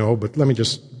probably already know, but let me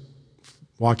just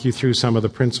walk you through some of the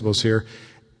principles here.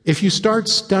 If you start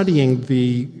studying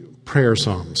the prayer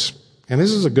Psalms, and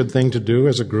this is a good thing to do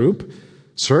as a group,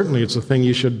 certainly it's a thing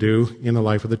you should do in the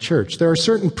life of the church. There are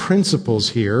certain principles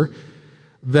here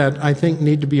that I think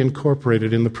need to be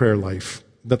incorporated in the prayer life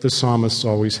that the psalmists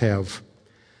always have.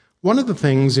 One of the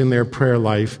things in their prayer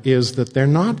life is that they're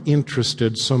not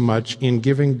interested so much in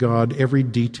giving God every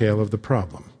detail of the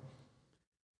problem.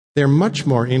 They're much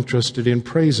more interested in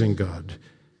praising God.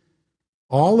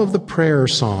 All of the prayer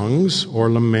songs, or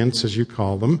laments as you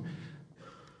call them,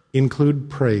 include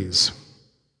praise,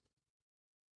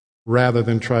 rather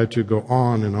than try to go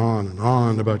on and on and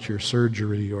on about your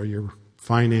surgery or your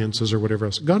finances or whatever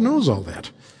else. God knows all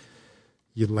that.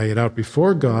 You lay it out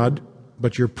before God,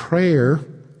 but your prayer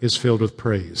is filled with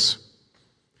praise.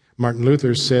 Martin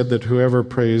Luther said that whoever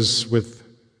prays with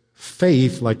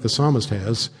faith, like the psalmist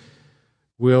has,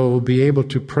 will be able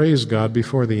to praise God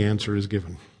before the answer is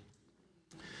given.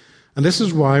 And this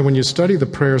is why when you study the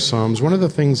prayer psalms, one of the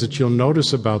things that you'll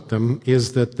notice about them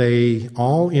is that they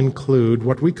all include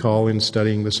what we call in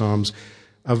studying the psalms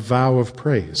a vow of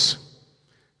praise,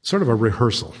 sort of a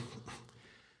rehearsal.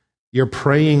 You're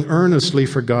praying earnestly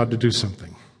for God to do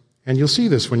something. And you'll see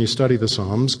this when you study the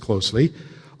Psalms closely.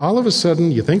 All of a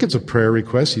sudden, you think it's a prayer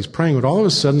request, he's praying, but all of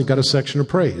a sudden you've got a section of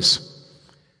praise.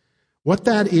 What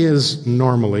that is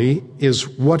normally is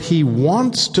what he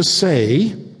wants to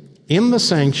say in the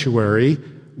sanctuary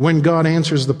when God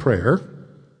answers the prayer.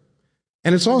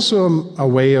 And it's also a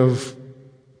way of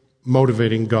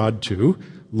motivating God to,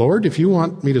 Lord, if you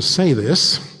want me to say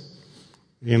this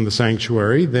in the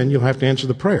sanctuary, then you'll have to answer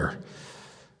the prayer.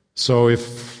 So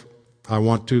if I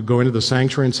want to go into the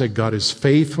sanctuary and say, God is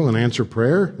faithful and answer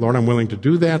prayer. Lord, I'm willing to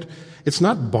do that. It's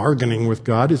not bargaining with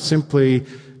God. It's simply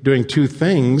doing two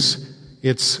things.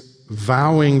 It's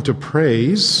vowing to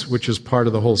praise, which is part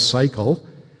of the whole cycle.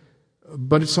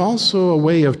 But it's also a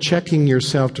way of checking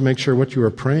yourself to make sure what you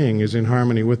are praying is in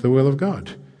harmony with the will of God.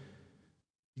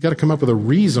 You've got to come up with a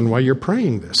reason why you're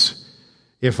praying this.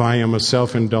 If I am a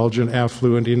self-indulgent,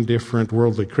 affluent, indifferent,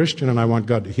 worldly Christian and I want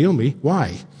God to heal me,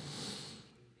 why?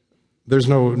 There's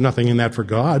nothing in that for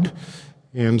God,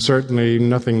 and certainly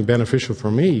nothing beneficial for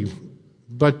me.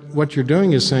 But what you're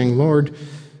doing is saying, Lord,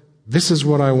 this is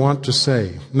what I want to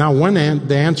say. Now, when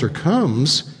the answer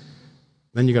comes,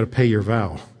 then you got to pay your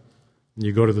vow. And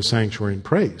you go to the sanctuary and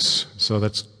praise. So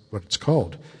that's what it's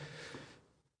called.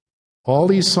 All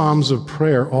these psalms of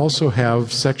prayer also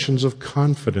have sections of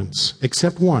confidence,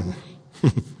 except one.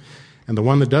 And the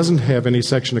one that doesn't have any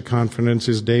section of confidence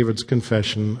is David's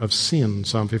confession of sin,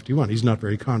 Psalm 51. He's not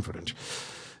very confident.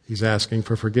 He's asking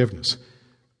for forgiveness.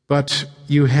 But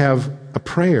you have a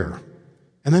prayer.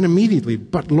 And then immediately,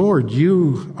 but Lord,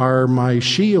 you are my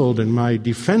shield and my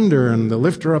defender and the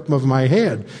lifter up of my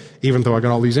head, even though I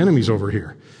got all these enemies over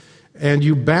here. And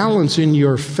you balance in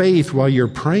your faith while you're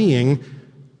praying.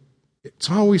 It's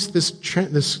always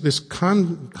this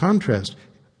contrast.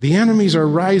 The enemies are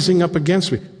rising up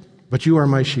against me, but you are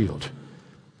my shield.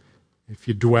 If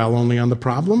you dwell only on the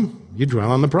problem, you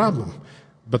dwell on the problem.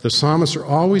 But the psalmists are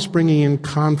always bringing in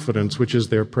confidence, which is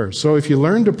their prayer. So if you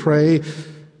learn to pray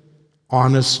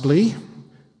honestly,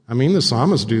 the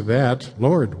psalmists do that.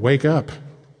 Lord, wake up.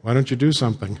 Why don't you do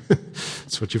something?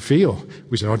 That's what you feel.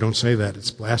 We say, oh, don't say that. It's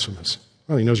blasphemous.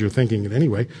 Well, he knows you're thinking it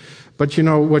anyway. But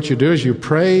what you do is you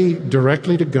pray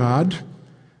directly to God.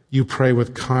 You pray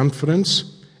with confidence.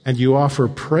 And you offer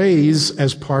praise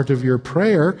as part of your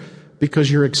prayer because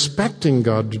you're expecting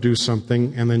God to do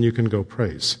something, and then you can go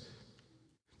praise.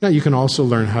 Now, you can also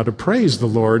learn how to praise the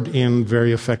Lord in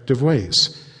very effective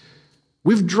ways.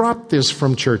 We've dropped this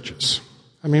from churches.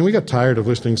 We got tired of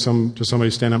listening to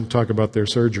somebody stand up and talk about their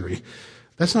surgery.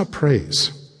 That's not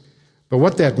praise. But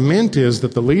what that meant is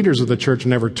that the leaders of the church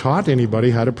never taught anybody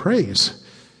how to praise.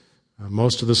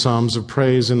 Most of the Psalms of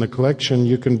praise in the collection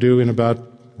you can do in about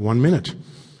 1 minute.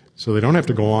 So they don't have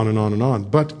to go on and on and on.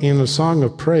 But in a song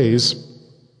of praise,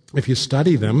 if you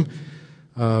study them,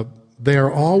 they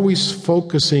are always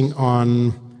focusing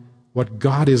on what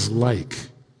God is like.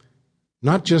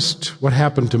 Not just what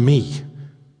happened to me.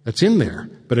 That's in there.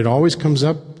 But it always comes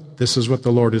up, this is what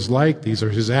the Lord is like, these are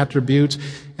his attributes,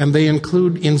 and they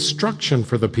include instruction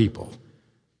for the people.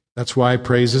 That's why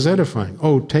praise is edifying.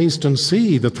 Oh, taste and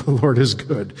see that the Lord is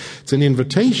good. It's an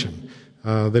invitation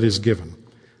that is given.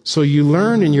 So you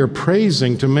learn in your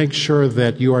praising to make sure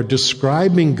that you are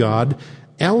describing God,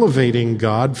 elevating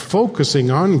God,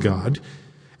 focusing on God.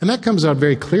 And that comes out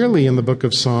very clearly in the book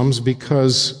of Psalms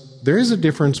because there is a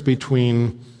difference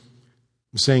between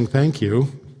saying thank you,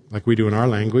 like we do in our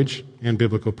language, and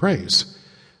biblical praise.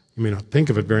 You may not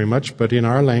think of it very much, but in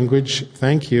our language,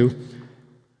 thank you,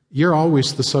 you're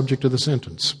always the subject of the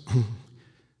sentence.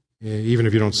 Even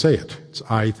if you don't say it. It's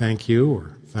I thank you,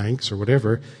 or thanks, or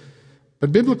whatever.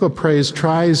 But biblical praise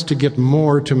tries to get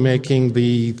more to making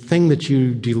the thing that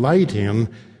you delight in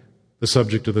the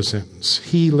subject of the sentence.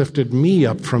 He lifted me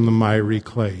up from the miry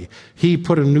clay. He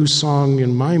put a new song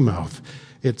in my mouth.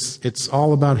 It's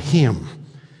all about Him.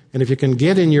 And if you can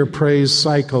get in your praise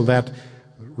cycle that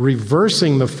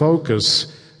reversing the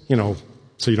focus, so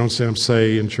you don't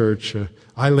say in church,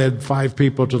 I led 5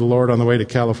 people to the Lord on the way to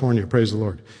California. Praise the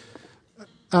Lord.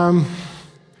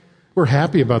 We're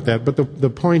happy about that. But the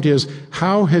point is,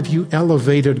 how have you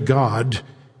elevated God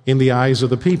in the eyes of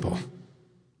the people?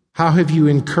 How have you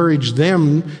encouraged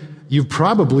them? You've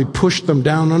probably pushed them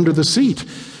down under the seat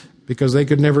because they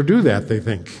could never do that, they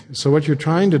think. So what you're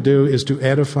trying to do is to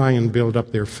edify and build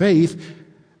up their faith.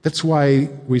 That's why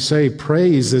we say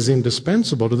praise is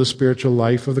indispensable to the spiritual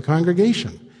life of the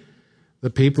congregation. The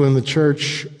people in the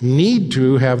church need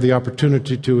to have the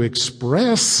opportunity to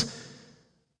express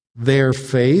their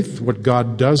faith, what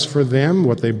God does for them,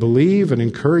 what they believe, and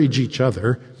encourage each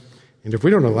other. And if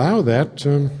we don't allow that,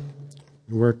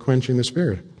 we're quenching the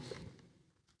Spirit.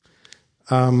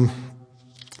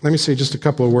 Let me say just a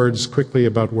couple of words quickly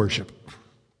about worship.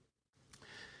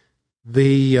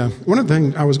 One of the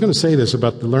things, I was going to say this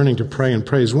about the learning to pray and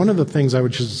praise. One of the things I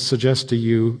would suggest to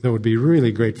you that would be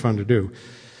really great fun to do,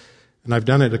 and I've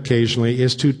done it occasionally,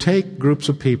 is to take groups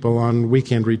of people on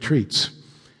weekend retreats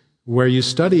where you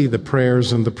study the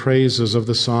prayers and the praises of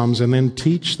the Psalms and then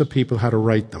teach the people how to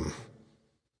write them.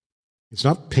 It's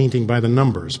not painting by the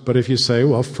numbers, but if you say,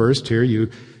 well, first here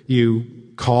you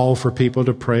call for people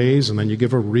to praise, and then you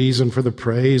give a reason for the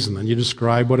praise, and then you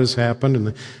describe what has happened, and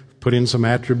then put in some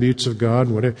attributes of God,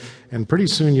 whatever, and pretty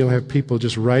soon you'll have people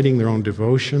just writing their own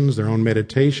devotions, their own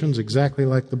meditations, exactly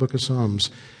like the book of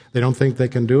Psalms. They don't think they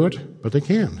can do it, but they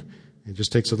can. It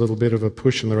just takes a little bit of a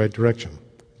push in the right direction.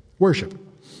 Worship.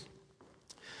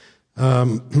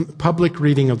 Public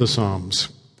reading of the Psalms.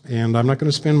 And I'm not going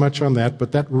to spend much on that,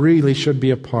 but that really should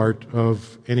be a part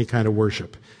of any kind of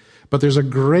worship. But there's a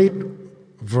great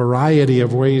variety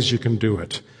of ways you can do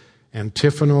it.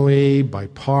 Antiphonally, by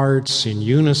parts, in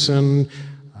unison,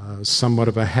 somewhat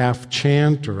of a half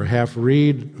chant or a half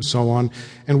read, so on.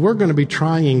 And we're going to be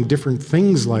trying different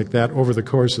things like that over the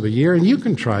course of the year, and you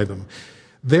can try them.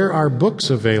 There are books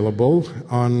available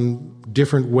on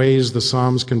different ways the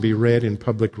Psalms can be read in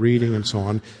public reading and so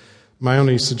on. My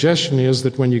only suggestion is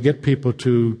that when you get people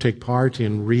to take part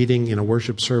in reading in a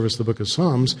worship service the book of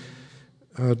Psalms,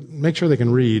 make sure they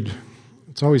can read.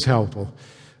 It's always helpful.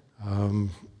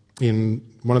 In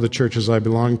one of the churches I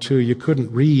belong to, you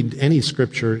couldn't read any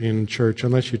scripture in church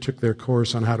unless you took their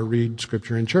course on how to read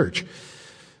scripture in church.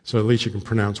 So at least you can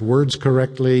pronounce words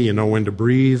correctly, you know when to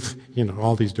breathe,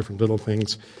 all these different little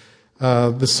things.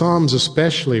 The Psalms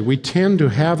especially, we tend to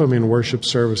have them in worship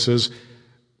services,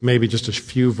 maybe just a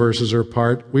few verses are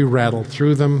apart. We rattle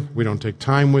through them. We don't take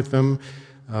time with them.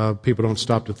 People don't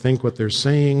stop to think what they're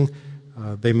saying.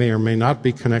 They may or may not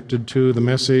be connected to the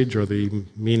message or the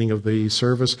meaning of the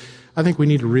service. I think we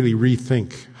need to really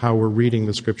rethink how we're reading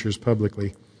the Scriptures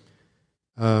publicly.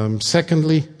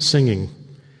 Secondly, singing.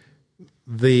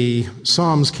 The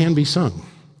Psalms can be sung.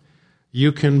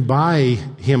 You can buy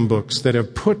hymn books that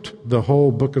have put the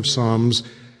whole book of Psalms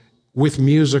with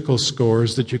musical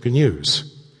scores that you can use.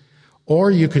 Or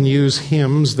you can use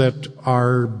hymns that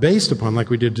are based upon, like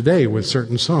we did today with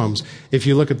certain Psalms. If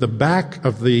you look at the back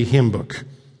of the hymn book,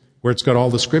 where it's got all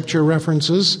the scripture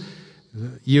references,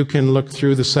 you can look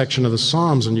through the section of the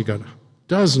Psalms and you got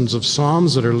dozens of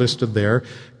Psalms that are listed there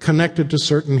connected to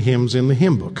certain hymns in the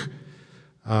hymn book.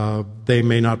 They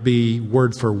may not be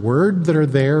word for word that are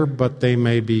there, but they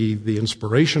may be the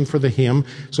inspiration for the hymn.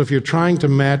 So if you're trying to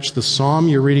match the psalm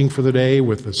you're reading for the day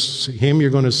with the hymn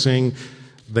you're going to sing,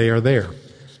 they are there.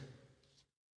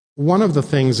 One of the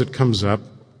things that comes up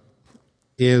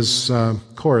is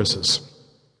choruses.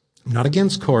 I'm not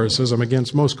against choruses. I'm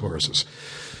against most choruses.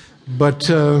 But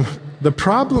the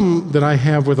problem that I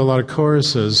have with a lot of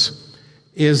choruses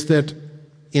is that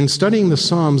in studying the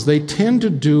Psalms, they tend to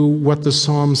do what the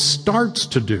Psalm starts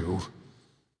to do,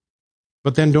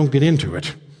 but then don't get into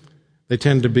it. They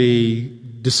tend to be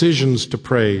decisions to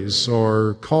praise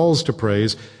or calls to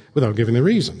praise without giving the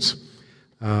reasons.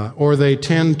 Or they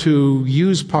tend to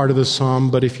use part of the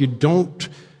Psalm, but if you don't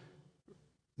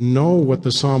know what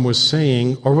the Psalm was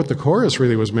saying or what the chorus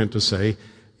really was meant to say,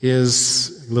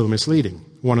 is a little misleading.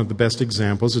 One of the best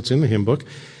examples, it's in the hymn book,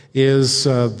 is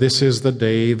this is the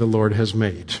day the Lord has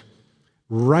made.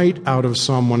 Right out of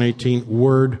Psalm 118,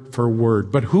 word for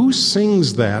word. But who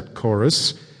sings that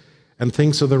chorus and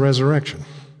thinks of the resurrection?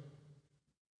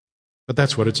 But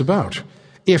that's what it's about.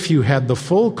 If you had the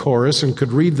full chorus and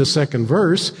could read the second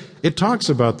verse, it talks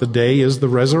about the day is the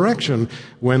resurrection,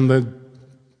 when the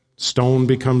stone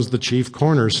becomes the chief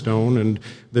cornerstone, and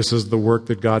this is the work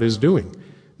that God is doing.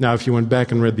 Now, if you went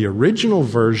back and read the original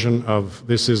version of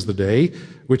This Is the Day,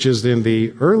 which is in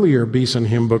the earlier Beeson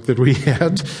hymn book that we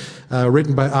had,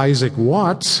 written by Isaac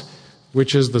Watts,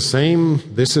 which is the same,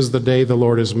 this is the day the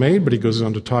Lord has made, but he goes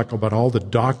on to talk about all the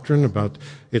doctrine, about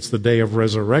it's the day of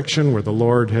resurrection where the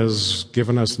Lord has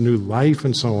given us new life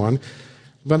and so on.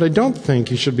 But I don't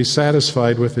think you should be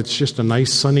satisfied with it's just a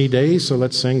nice sunny day, so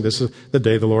let's sing this is the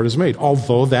day the Lord has made,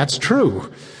 although that's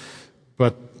true.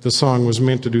 But the song was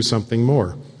meant to do something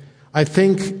more. I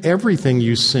think everything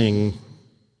you sing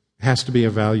has to be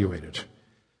evaluated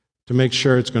to make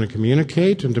sure it's going to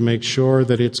communicate and to make sure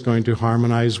that it's going to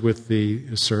harmonize with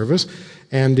the service.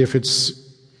 And if it's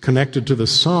connected to the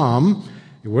psalm,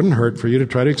 it wouldn't hurt for you to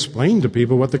try to explain to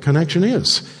people what the connection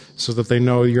is so that they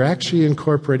know you're actually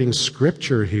incorporating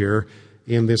Scripture here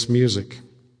in this music.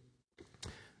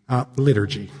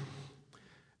 Liturgy.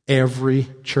 Every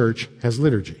church has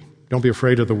liturgy. Don't be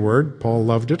afraid of the word. Paul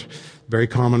loved it. Very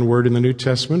common word in the New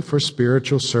Testament for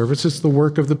spiritual service. It's the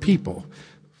work of the people.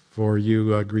 For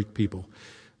you Greek people.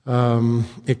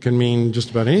 It can mean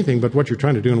just about anything, but what you're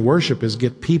trying to do in worship is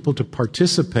get people to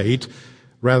participate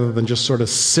rather than just sort of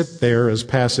sit there as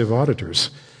passive auditors.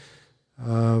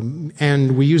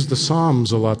 And we use the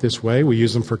Psalms a lot this way. We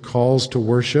use them for calls to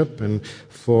worship and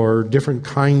for different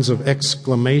kinds of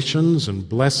exclamations and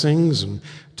blessings and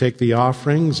take the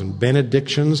offerings and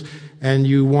benedictions. And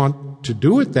you want to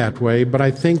do it that way, but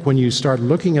I think when you start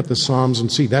looking at the Psalms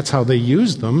and see that's how they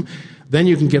use them, then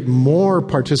you can get more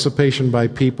participation by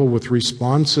people with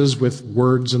responses with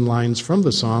words and lines from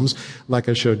the Psalms, like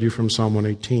I showed you from Psalm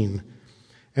 118.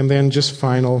 And then just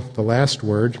the last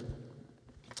word,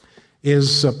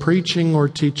 is preaching or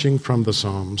teaching from the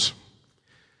Psalms.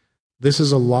 This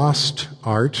is a lost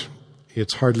art.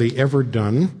 It's hardly ever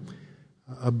done,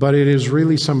 but it is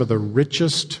really some of the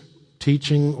richest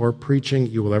teaching or preaching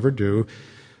you will ever do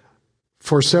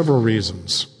for several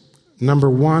reasons. Number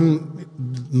one,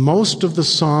 most of the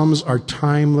Psalms are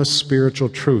timeless spiritual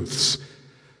truths.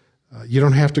 You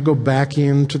don't have to go back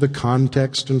into the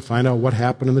context and find out what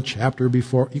happened in the chapter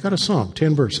before. You got a Psalm,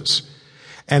 10 verses.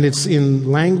 And it's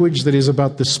in language that is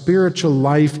about the spiritual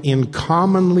life in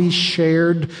commonly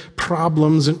shared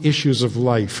problems and issues of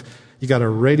life. You got a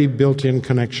ready built-in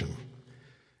connection.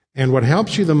 And what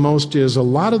helps you the most is a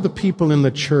lot of the people in the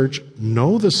church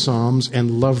know the Psalms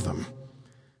and love them.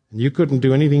 And you couldn't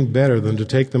do anything better than to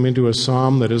take them into a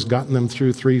psalm that has gotten them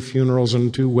through 3 funerals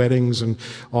and 2 weddings and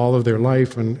all of their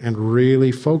life and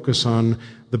really focus on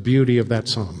the beauty of that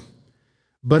psalm.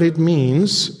 But it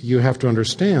means you have to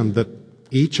understand that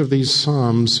each of these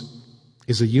psalms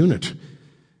is a unit.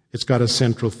 It's got a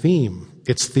central theme.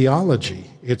 It's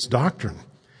theology. It's doctrine.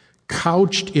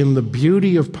 Couched in the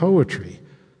beauty of poetry.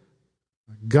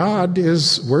 God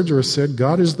is, Wordsworth said,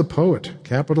 God is the poet,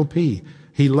 capital P.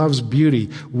 He loves beauty.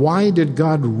 Why did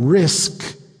God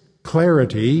risk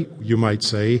clarity, you might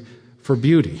say, for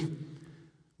beauty?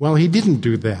 Well, he didn't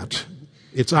do that.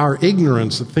 It's our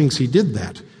ignorance that thinks he did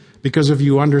that. Because if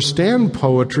you understand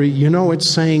poetry, you know it's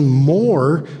saying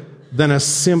more than a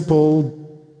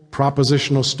simple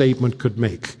propositional statement could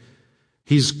make.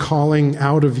 He's calling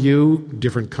out of you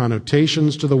different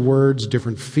connotations to the words,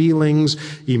 different feelings,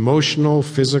 emotional,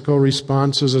 physical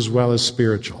responses, as well as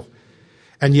spiritual.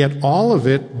 And yet all of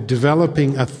it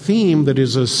developing a theme that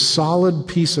is a solid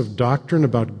piece of doctrine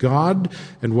about God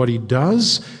and what he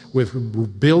does,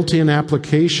 with built-in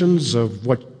applications of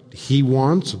what he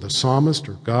wants, or the psalmist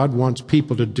or God wants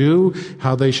people to do,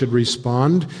 how they should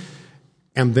respond.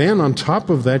 And then on top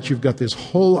of that, you've got this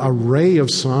whole array of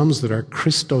psalms that are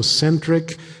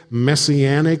Christocentric,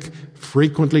 messianic,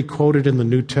 frequently quoted in the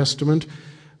New Testament.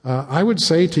 I would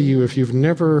say to you, if you've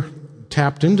never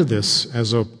tapped into this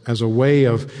as a way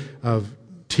of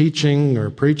teaching or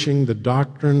preaching the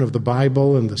doctrine of the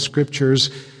Bible and the Scriptures,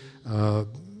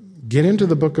 get into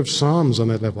the book of Psalms on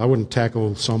that level. I wouldn't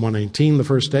tackle Psalm 119 the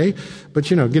first day, but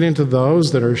get into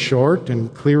those that are short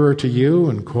and clearer to you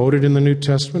and quoted in the New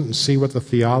Testament and see what the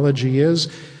theology is.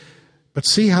 But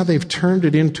see how they've turned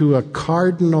it into a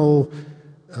cardinal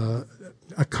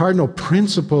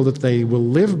principle that they will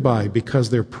live by because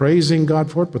they're praising God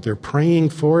for it, but they're praying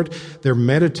for it, they're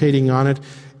meditating on it.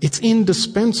 It's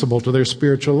indispensable to their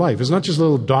spiritual life. It's not just a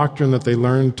little doctrine that they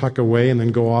learn, tuck away, and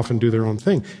then go off and do their own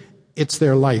thing. It's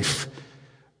their life.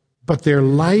 But their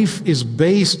life is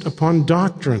based upon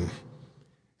doctrine.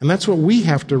 And that's what we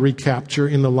have to recapture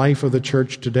in the life of the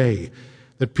church today.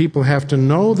 That people have to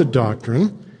know the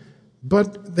doctrine,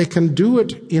 but they can do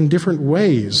it in different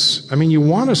ways. I mean, you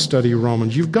want to study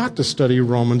Romans. You've got to study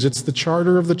Romans. It's the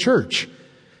charter of the church.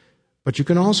 But you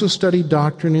can also study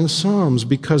doctrine in Psalms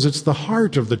because it's the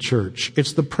heart of the church.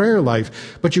 It's the prayer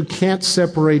life. But you can't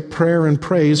separate prayer and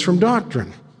praise from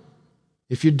doctrine.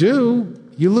 If you do,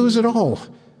 you lose it all.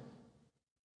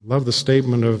 Love the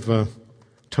statement of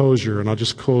Tozer, and I'll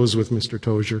just close with Mr.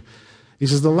 Tozer. He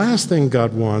says, the last thing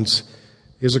God wants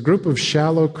is a group of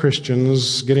shallow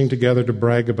Christians getting together to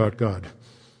brag about God.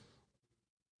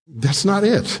 That's not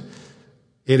it.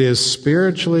 It is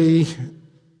spiritually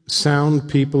sound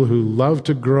people who love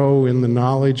to grow in the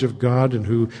knowledge of God and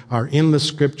who are in the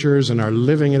Scriptures and are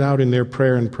living it out in their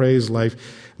prayer and praise life.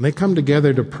 And they come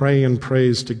together to pray and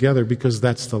praise together because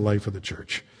that's the life of the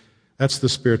church. That's the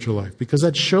spiritual life. Because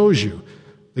that shows you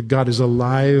that God is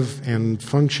alive and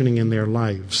functioning in their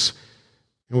lives.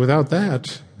 And without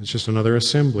that, it's just another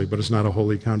assembly, but it's not a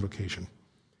holy convocation.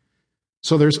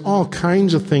 So there's all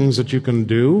kinds of things that you can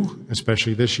do,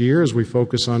 especially this year as we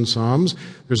focus on Psalms.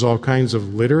 There's all kinds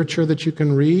of literature that you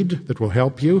can read that will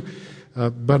help you.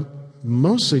 But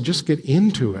mostly just get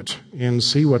into it and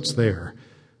see what's there,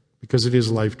 because it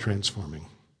is life-transforming.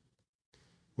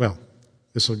 Well,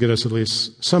 this will get us at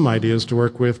least some ideas to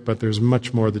work with, but there's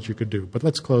much more that you could do. But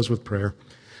let's close with prayer.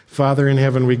 Father in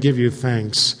heaven, we give you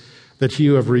thanks that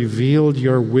you have revealed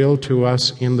your will to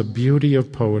us in the beauty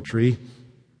of poetry,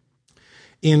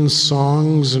 in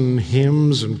songs and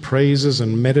hymns and praises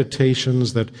and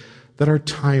meditations that are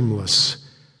timeless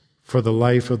for the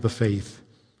life of the faith.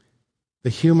 The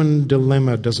human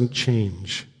dilemma doesn't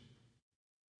change,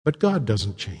 but God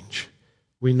doesn't change.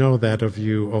 We know that of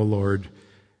you, O Lord,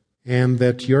 and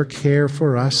that your care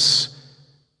for us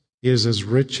is as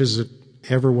rich as it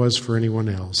ever was for anyone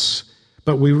else.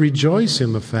 But we rejoice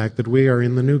in the fact that we are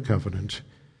in the new covenant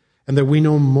and that we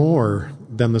know more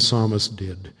than the psalmist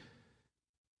did.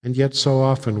 And yet so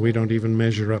often we don't even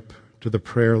measure up to the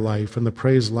prayer life and the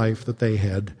praise life that they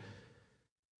had.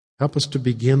 Help us to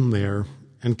begin there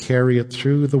and carry it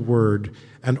through the Word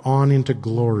and on into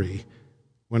glory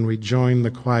when we join the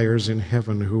choirs in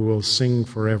heaven who will sing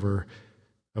forever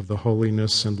of the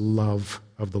holiness and love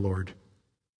of the Lord.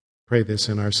 Pray this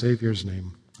in our Savior's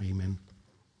name. Amen.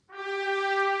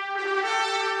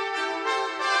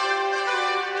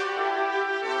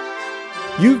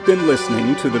 You've been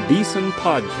listening to the Beeson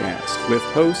Podcast with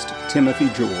host Timothy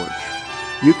George.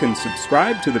 You can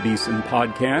subscribe to the Beeson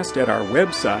Podcast at our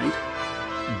website,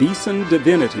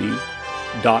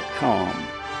 beesondivinity.com.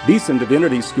 Beeson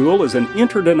Divinity School is an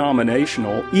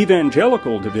interdenominational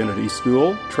evangelical divinity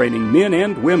school training men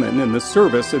and women in the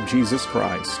service of Jesus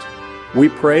Christ. We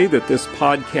pray that this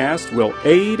podcast will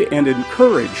aid and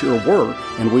encourage your work,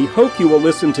 and we hope you will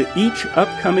listen to each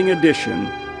upcoming edition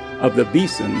of the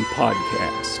Beeson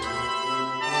Podcast.